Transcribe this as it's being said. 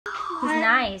He's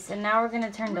nice, and now we're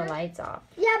gonna turn the lights off.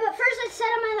 Yeah, but first let's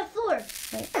set him on the floor.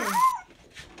 Wait.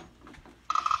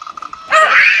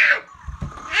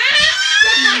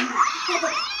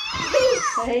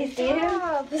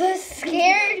 Stop. This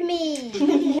scared me.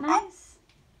 Nice.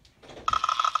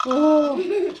 Whoa.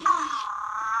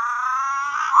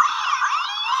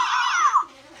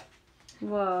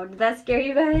 Whoa, did that scare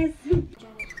you guys?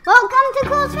 Welcome to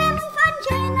Cole's Family Fun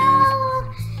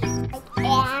Channel.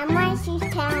 And Marcy's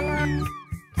channel.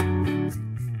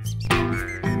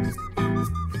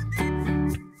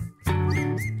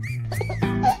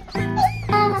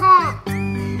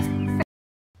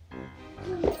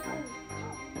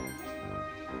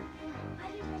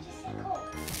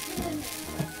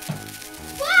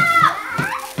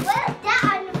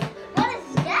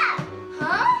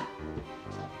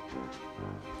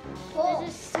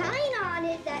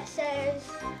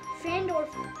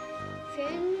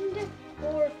 Friend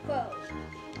or foe.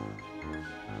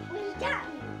 What is that?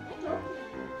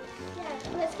 Yeah,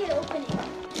 let's get opening.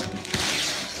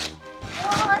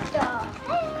 What the?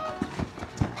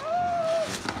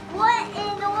 What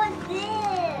is all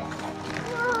this?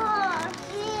 Oh,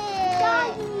 shit.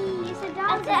 Doggy. It's a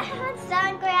doggy. It has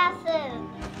sunglasses.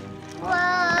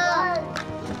 Whoa.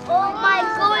 Oh my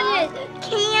goodness.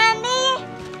 Candy?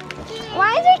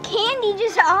 Why is there candy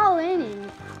just all in it?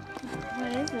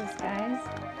 What is this, guys?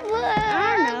 I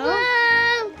don't know.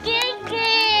 Take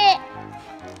it.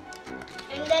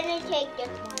 I'm gonna take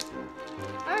this one.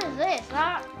 What is this?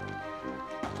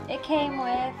 It came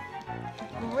with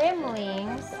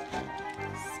Grimlings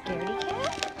Scaredy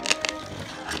cat.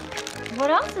 What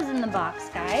else is in the box,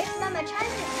 guys? Mama, try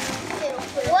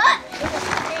this. What?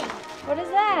 What is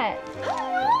that? I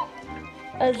don't know.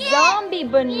 A zombie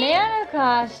banana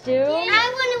costume.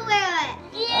 I want to wear it.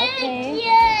 Okay.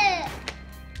 Yeah.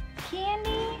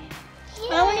 Candy.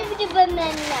 I want to be the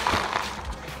banana.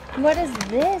 What is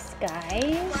this,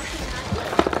 guys?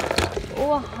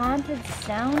 Oh, a haunted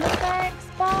sound effects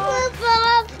box.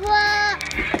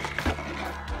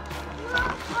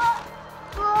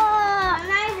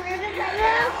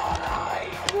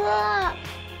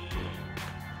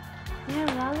 Yeah,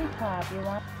 lollipop. You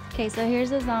want? Okay, so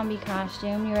here's a zombie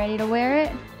costume. You ready to wear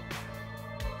it?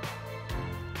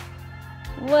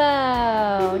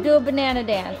 Whoa! Do a banana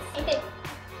dance.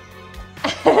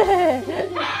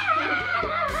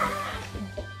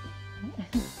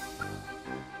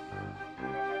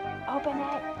 Open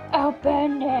it.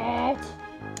 Open it.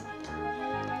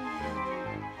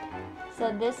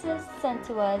 So this is sent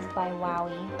to us by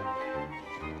WowWee.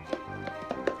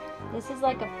 This is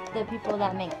like the people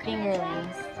that make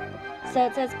Fingerlings. So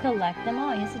it says collect them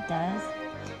all. Yes, it does.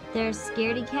 There's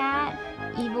Scaredy Cat,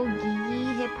 Evil Gigi,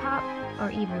 Hip Hop, or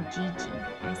Evil Gigi.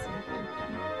 I see.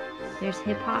 There's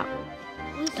Hip Hop,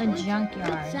 a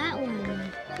junkyard. That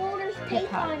one. There's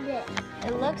tape on it.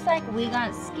 It looks like we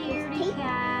got Scaredy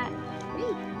Cat.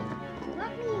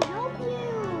 Let me help you.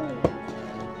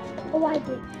 Oh, I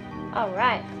did. All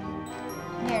right.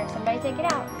 Here, somebody take it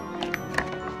out.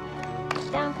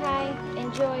 Down, Kai.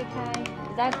 Enjoy, Kai.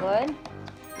 Is that good?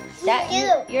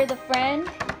 You're the friend?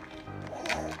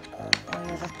 Oh,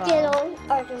 you're the foe. Skittles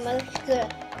are the most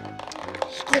good.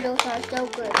 Skittles are so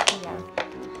good. Yeah.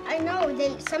 I know,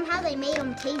 somehow they made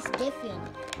them taste different.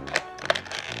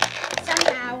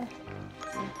 Somehow.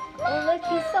 Oh, look,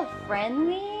 he's so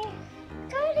friendly.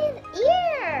 Got his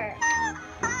ear.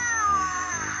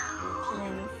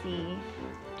 Let me see.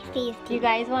 Tasty. Do you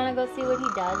guys want to go see what he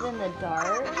does in the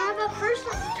dark? But first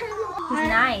let's turn the lights. He's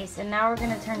nice, and now we're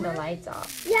going to turn the lights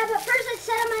off. Yeah, but first let's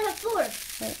set him on the floor.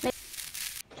 Wait.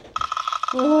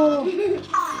 Whoa.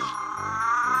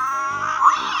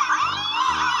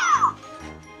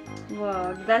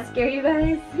 Whoa, did that scare you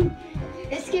guys?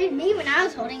 It scared me when I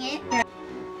was holding it.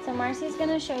 So Marcy's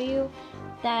gonna show you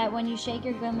that when you shake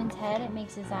your gremlin's head, it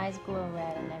makes his eyes glow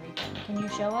red and everything. Can you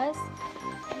show us?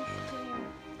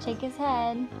 Shake his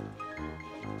head.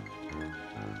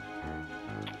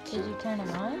 Did you turn him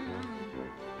on?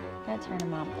 Gotta turn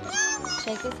him on.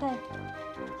 Shake his head.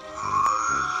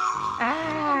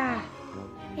 Ah!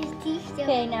 His teeth still.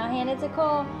 Okay, now hand it to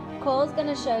Cole. Cole's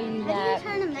gonna show you How do that you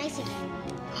turn him nice again?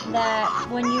 that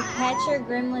when you pet your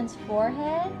gremlin's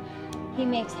forehead, he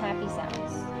makes happy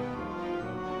sounds.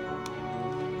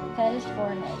 Pet his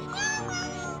forehead.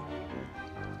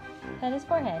 Pet his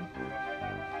forehead.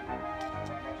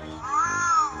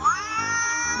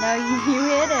 No, you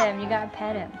hit him. You gotta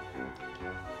pet him.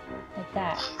 Like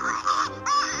that.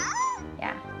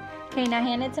 Yeah. Okay, now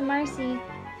hand it to Marcy.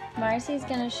 Marcy's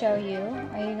gonna show you.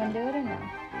 Are you gonna do it or no?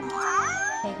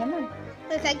 Okay, come on.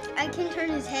 Look, I can turn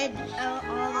his head all the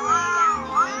way around.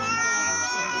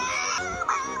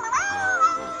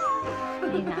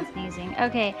 he's not sneezing.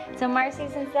 Okay, so Marcy,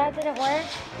 since that didn't work,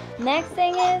 next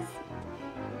thing is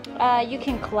you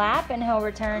can clap and he'll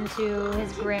return to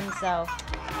his grim self.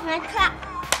 Can I clap?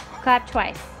 Clap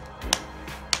twice.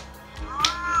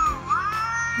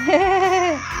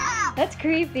 That's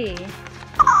creepy.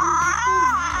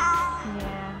 Yeah.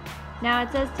 Now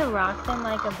it says to rock them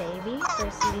like a baby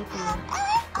for sleepy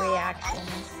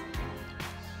reactions.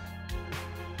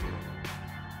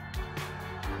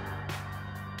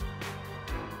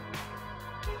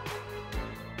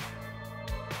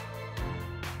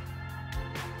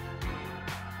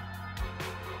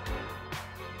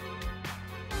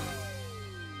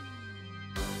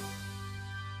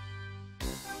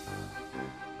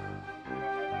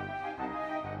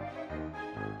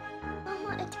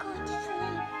 It's going to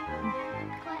sleep.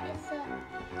 What is it?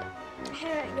 I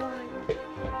heard it yawn.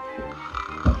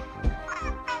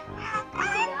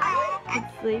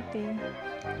 It's sleepy.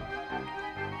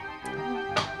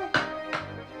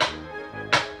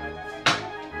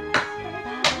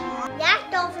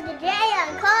 That's all for today,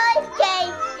 Uncle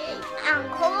Chase.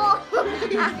 Uncle.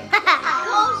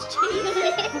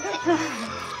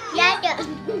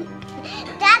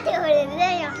 That's it for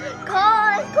today,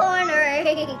 Uncle's Corner.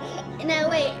 No,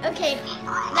 wait, okay.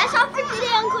 That's all for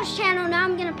today, Uncle's channel. Now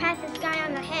I'm going to pass this guy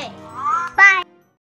on the hay.